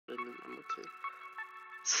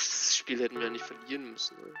Das Spiel hätten wir ja nicht verlieren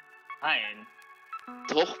müssen, ne? Nein.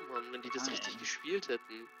 Doch, Mann, wenn die das richtig gespielt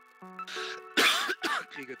hätten.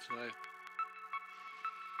 Kriege 2.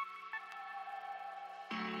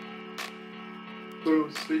 So,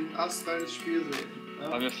 ich will ein astreines Spiel sehen.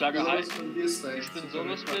 Ja? Wollen wir Flagge halten? Ich Ich bin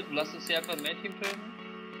Solo-Split, lass uns hier einfach ein Main-Team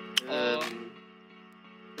filmen.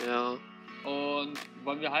 Ja. Und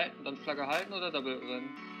wollen wir halten, dann Flagge halten oder Double rennen?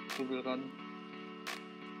 Double ran.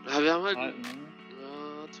 Ja, wir haben halt. Halten, ne?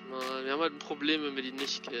 Warte mal, wir haben halt ein Problem, wenn wir die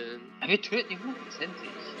nicht killen. Aber wir töten die hundertprozentig.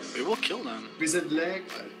 We will kill them. Wir sind LaG,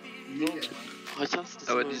 Alter. Yeah. Oh, ich hasse das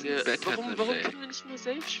Aber immer. die sind Wir, better warum than können LaG. wir nicht mehr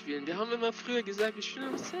Safe spielen? Wir haben immer früher gesagt, wir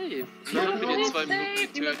spielen auf Safe. Ja, Dann haben wir genau. die 2 Minuten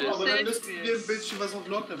getötet. Aber dann müssen spielen. wir ein bisschen was auf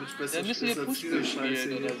Locker mit besser Dann müssen wir als Push diese Scheiße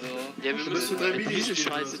spielen oder hier. so. Ja, wir Du bist müssen so drei diese Minis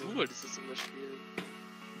Scheiße, oder so. du wolltest es immer spielen.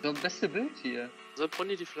 So, beste Bild hier. Soll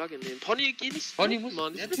Pony die Flagge nehmen? Pony, geh nicht Pony so, muss-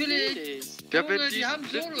 Mann. Ich natürlich. will nicht. Ja, Junge, wenn die die haben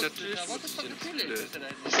split, Solos, natürlich Digga. What the fuck, sind natürlich split. ist er da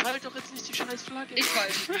nicht. Ich halte doch jetzt nicht die scheiß Flagge. Ich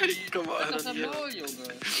weiß nicht. Komm Was mal. ist das am Maul, Junge?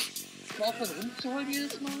 Mal aufhören rumzuholen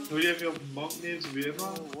jedes Mal? Nur die einfach auf den Monk nehmen, so wie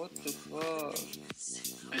immer. Oh, what the fuck?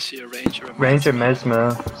 I see a ranger. Ranger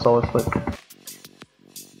Mesmer, Soul Split.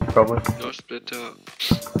 Probably. No splitter.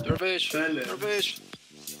 Dervish. Schelle. Dervish.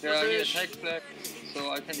 Ja, hier, Tag Flag. So,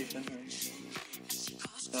 I can defend him.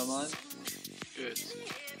 Ja, Mann. Good.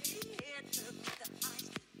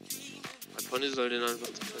 Mein Pony soll den einfach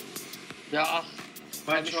treffen. Ja, ach. Hab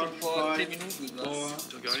Mein ich schon Shot, vor 10 5, Minuten 4,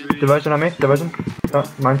 gesagt. 3, Diversion on me, diversion. Oh,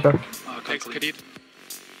 mine shot. Ah, cancel.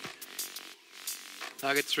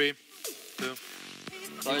 Target 3. 2.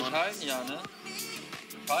 Soll ich halten? Ja, ne?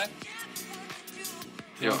 5?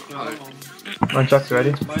 Ja, halt. Mine shot's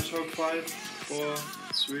ready. Mein Shot 5, 4,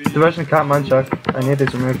 3. Diversion can't mine shot. I need it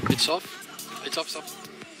to move. It's off. It's off, stop.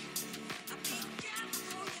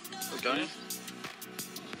 Okay.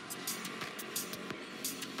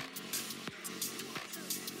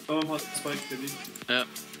 Aber mal 2 Kredit. Ja.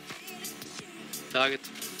 Target.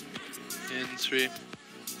 In 3,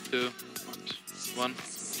 2, und 1.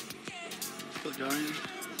 Still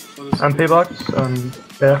going. And P-box, and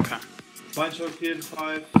yeah. Mein Shot 4,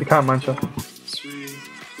 5. You can't mine shot. 3,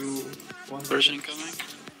 2, 1. Version incoming.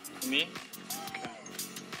 Me?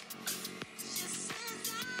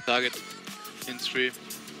 Target. In 3,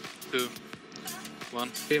 2,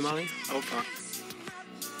 1. Okay, Mari. Oh fuck.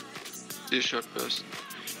 This shot burst.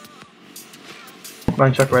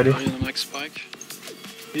 Mine shot ready. Are you on the next spike?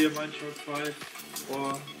 Hier mein Shot 5,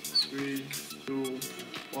 4, 3, 2,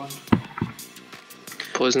 1.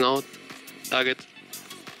 Poison out. Target.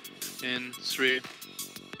 In 3,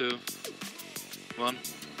 2, 1.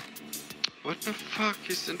 What the fuck?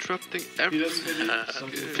 He's interrupting Wieder das everything.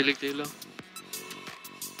 Kredit. Felix Dela.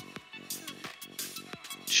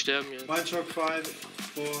 Die sterben jetzt. Mein Shot 5,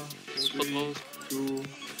 4, Sofort 3, raus. 2,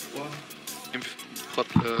 1. Im Prot,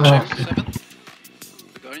 Ah. James 7.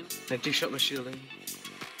 Going. Empty shot my shielding.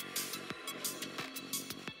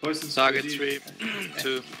 Poison Target Kredit.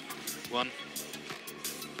 3, 2, 1.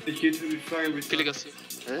 Ich gehe für die Flagge mit. Felix hier.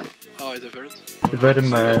 Hä? Oh, is it bird? Diverted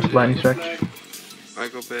my lightning strike. I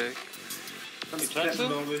go back. Kannst Treibst du?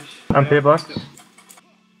 treffen, glaube ich. And P-box.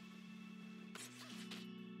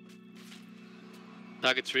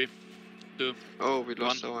 Target 3, 2. Oh, we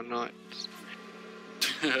lost 1. our knight.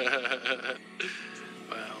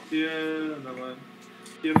 Wow. Hier, nochmal.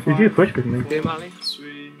 Hier, Did you push with me? Okay, Mali.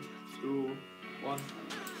 3, 2, 1.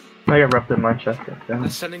 I got wrapped in mine shot. I'm Yeah.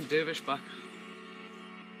 sending Dervish back.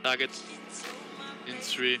 Target. In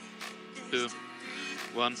 3, 2,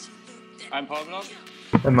 1. Ein Powerblock?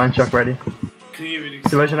 And mine shot ready. Kriegen wir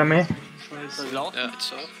wenigstens. Diversion on me. Scheiße. Lauf? Yeah,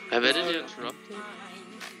 it's off. Er werdet ihr interrupten?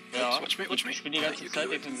 Ja. Watch me, watch me. Ich bin die ganze Zeit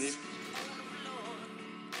defensiv.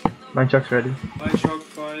 Mine shot's ready. Mein Shot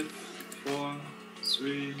 5, 4,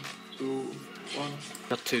 3, 2, 1.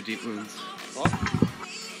 Got 2 deep wounds.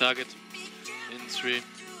 Target. In 3,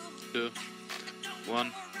 2,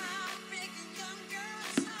 1.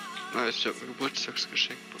 Nice, ich hab ein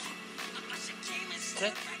Geburtstagsgeschenk bekommen.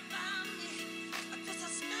 Okay.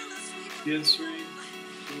 Hier in 3, 2,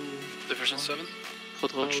 Division 7.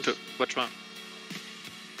 Rot raus. Watch one.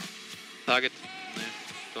 Target. Nee,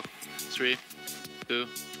 doch. 3, 2,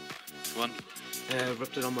 1.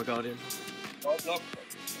 Ripped it on my guardian. Powerblock.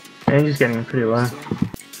 Range is getting pretty low.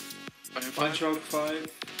 Mein Shot 5,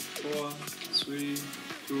 4, 3,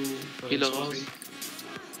 2, Healer raus.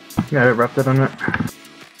 Yeah, I got wrapped it on it.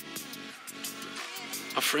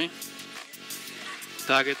 Off 3.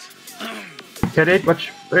 Target. Get it,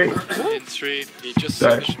 watch. 3. In 3. He just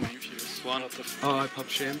Sorry. finished my infuse. 1. Oh, I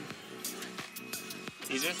popped shame.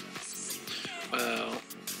 Easy. Well.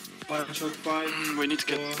 One shot 5. We need to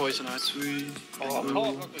get 4, poison out. 3, Oh, 2,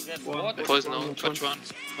 power block again. 1. What? Poison out. Watch one.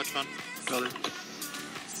 Watch one. Got it.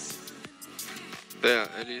 There,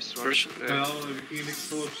 Ellie ist Version. Keine Ahnung, wir kriegen nichts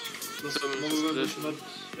tot. Das ist nicht,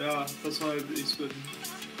 ja, das war halt E-Splitten.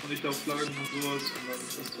 Und ich auf Flaggen und sowas und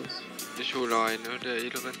dann ist das. Ich hole einen, ne? Der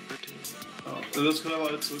Ele rennt mit. Ja, also das können aber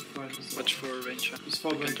alle zurückfallen. Watch for Ranger. Bis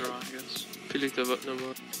vor Can weg. draw, I guess. Felix, der wird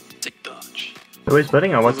nochmal. Take dodge. Are we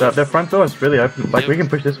splitting or what's up? The front door is really open. Like, we can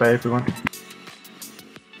push this way if we want.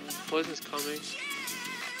 Poison is coming.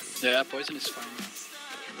 Yeah, poison is fine.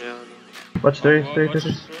 Yeah, no. Watch 3, 3, 2, 2.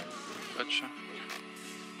 Gotcha.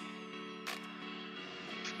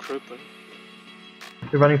 Cripple.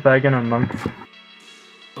 We're running flag in on monk.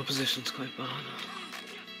 Opposition's quite bad.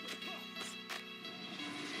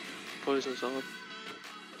 Poison's out.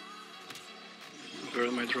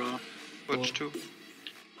 Burn my draw. Watch 2.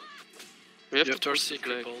 We have You to have to push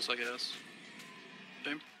secret flag. balls, I guess.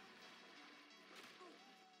 Same.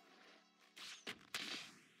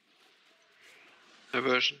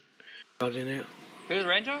 Aversion. Guardian out. Kill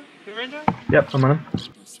Ranger? Kill Ranger? Yep, I'm on him.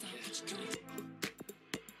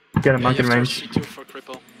 Get a monk in you have range. to C2 for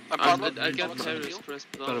cripple. I get Terrorist pressed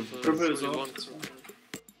Got down him. for Cripple is 3 out. 1.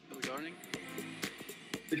 Regarding?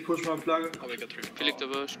 Ich push mal Flagge. Oh, we got 3. Felix, der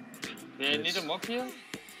Version. We need a mock here?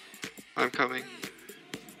 I'm coming.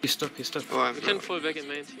 He's stuck, he's stuck. Oh, I'm We can fall back in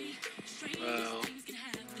main team. Well,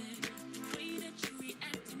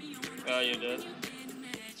 Yeah, you're dead.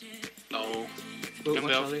 no. Oh, Können wir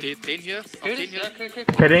watch auf Ali. den hier? Auf Kill den this? hier? Yeah, kill.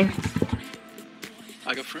 Kidding?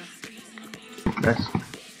 I go free. Nice.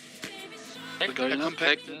 Take Guardian two.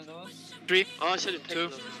 impact. Yeah, no. 3, Oh, ich hätte den 2,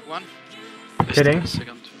 Pack 1. Kidding?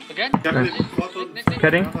 Second. Again? Ich hab Nice. den Vorteil. Nick.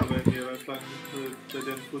 Kidding? Hier bei Flaggen. Bei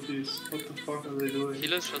den Footies. What the fuck are they doing?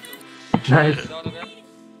 Healer shut Nice. Down again.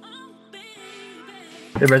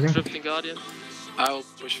 They're down. resing. Trip den Guardian. I'll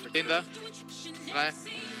push for den da. 3,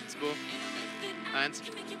 2, 1.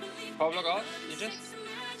 Power block out. Aegis.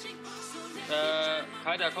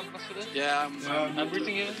 Kai, da kommt was für dich. Yeah, Ja, I'm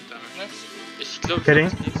breathing here. damage. Nice. Ich glaube, Kidding?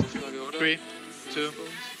 das ist die nächste Frage, oder? 3, 2,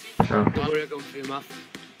 Oh. Don't worry, I'm going for your math.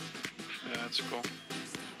 yeah, that's cool.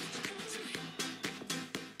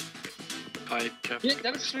 I kept Here,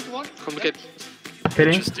 damage 3 to 1. Komm, get.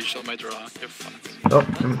 Kidding? just digital my draw. You're fine. Oh,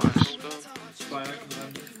 Zwei Hacken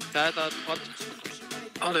rein. Da, Pot.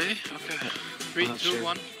 Ali, okay. 3, Ah, 2, shit.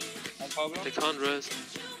 1. Ein Power block. They can't rest.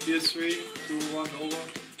 Hier 3, 2, 1, over.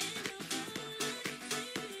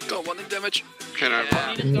 Go, 1 in damage. Can I Ja.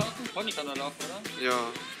 run? Pony ist da unten. Pony kann da laufen, oder?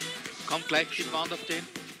 Ja. Kommt gleich die Bound auf den.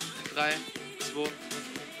 3, 2,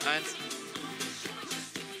 1.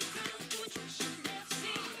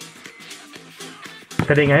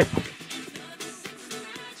 kidding 8.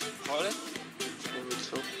 Voll.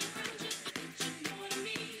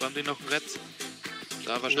 Haben die noch ein Red?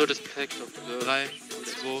 Da Nur wahrscheinlich. das Pack noch. 3,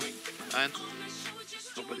 2, 1.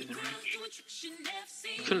 Nobody in the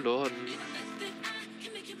range. Wir können lorden.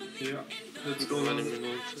 Ja. Let's go. Eine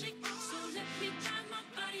Minute.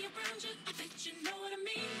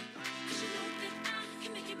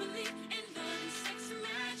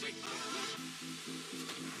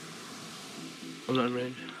 I'm not in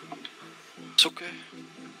range. It's okay.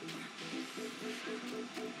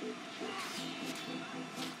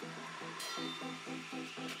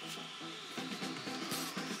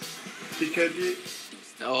 Ich kenn die.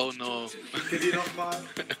 Oh no. Ich kenn die nochmal.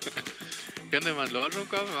 Können wir mal in Lord Room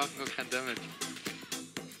kommen? Wir machen nur kein Damage.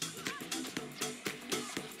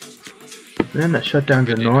 Man, that shutdown's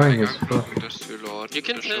Wir den annoying as Eingang fuck. blocken, dass wir Lord You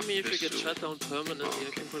can tell Bischof me if you bis get zu- shut down permanently.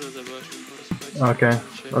 I can put a diversion for this place. Okay,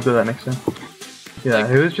 I'll do that next time. Yeah,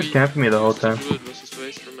 he was just camping me the whole time. Druid versus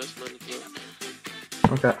Waste from Messman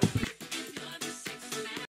as well. Okay.